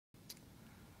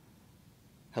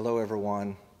Hello,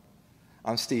 everyone.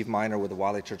 I'm Steve Miner with the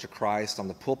Wiley Church of Christ. I'm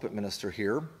the pulpit minister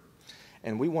here,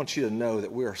 and we want you to know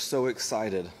that we are so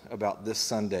excited about this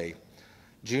Sunday,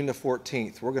 June the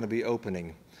 14th. We're going to be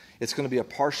opening. It's going to be a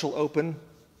partial open,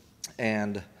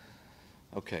 and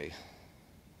okay,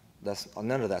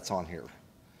 none of that's on here.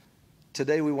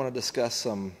 Today we want to discuss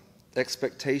some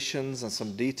expectations and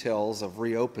some details of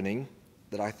reopening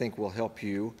that I think will help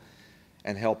you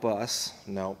and help us.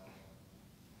 No.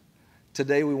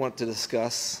 Today we want to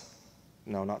discuss,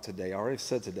 no, not today, I already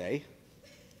said today.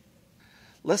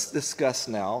 Let's discuss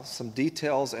now some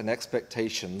details and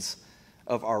expectations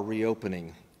of our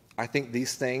reopening. I think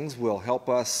these things will help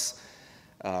us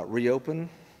reopen.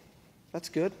 That's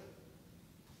good.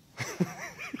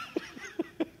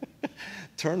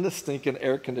 Turn the stinking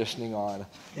air conditioning on.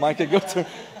 Micah, go turn.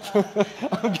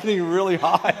 I'm getting really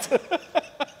hot.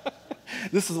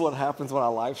 This is what happens when I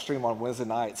live stream on Wednesday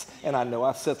nights, and I know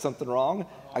I've said something wrong.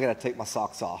 I got to take my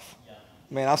socks off.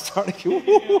 Man, I'm starting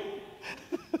to.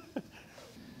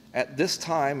 At this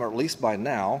time, or at least by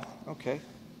now, okay.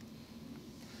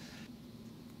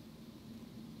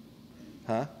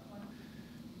 Huh?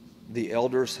 The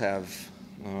elders have.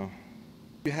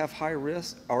 You have high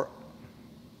risk, or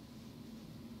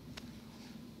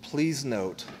please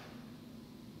note.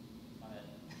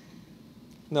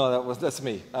 No, that's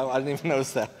me. I didn't even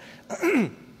notice that.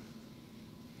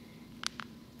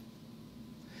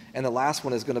 And the last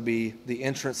one is going to be the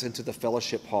entrance into the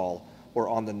fellowship hall, or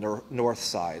on the north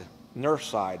side. North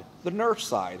side. The north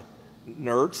side.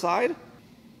 Nerd side?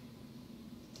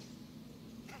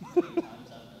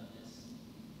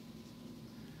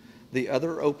 The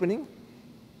other opening?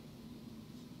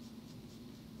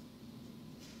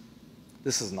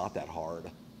 This is not that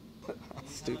hard.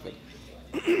 Stupid.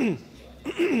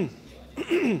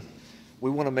 We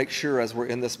want to make sure as we're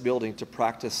in this building to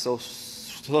practice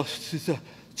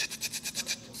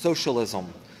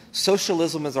socialism.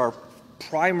 Socialism is our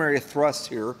primary thrust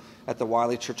here at the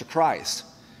Wiley Church of Christ.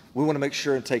 We want to make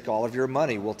sure and take all of your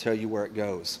money. We'll tell you where it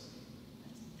goes.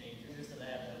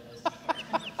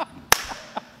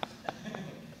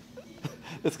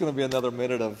 It's going to be another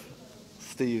minute of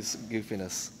Steve's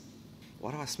goofiness.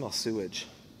 Why do I smell sewage?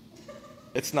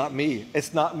 It's not me.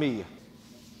 It's not me.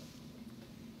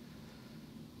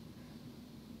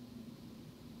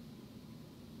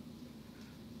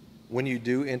 When you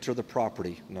do enter the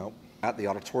property, no, the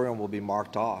auditorium will be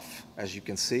marked off, as you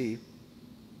can see.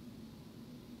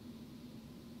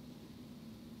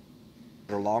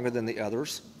 They're longer than the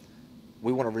others.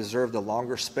 We want to reserve the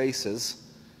longer spaces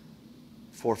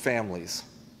for families.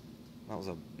 That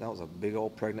was a big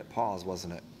old pregnant pause,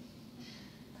 wasn't it?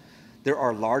 There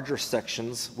are larger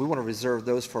sections. We want to reserve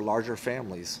those for larger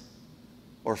families,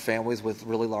 or families with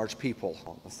really large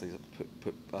people. Let's see,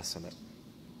 put us in it.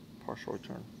 Partial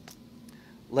return.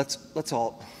 Let's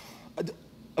all.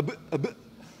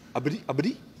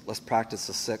 Let's practice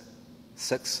the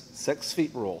 6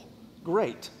 feet rule.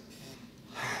 Great.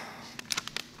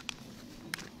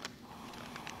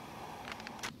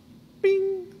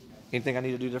 Bing. Anything I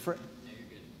need to do different? No, you're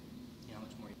good. Yeah, how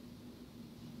much more?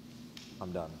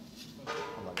 I'm done.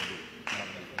 I'm not gonna do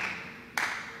anything.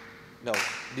 No.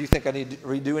 Do you think I need to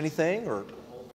redo anything, or?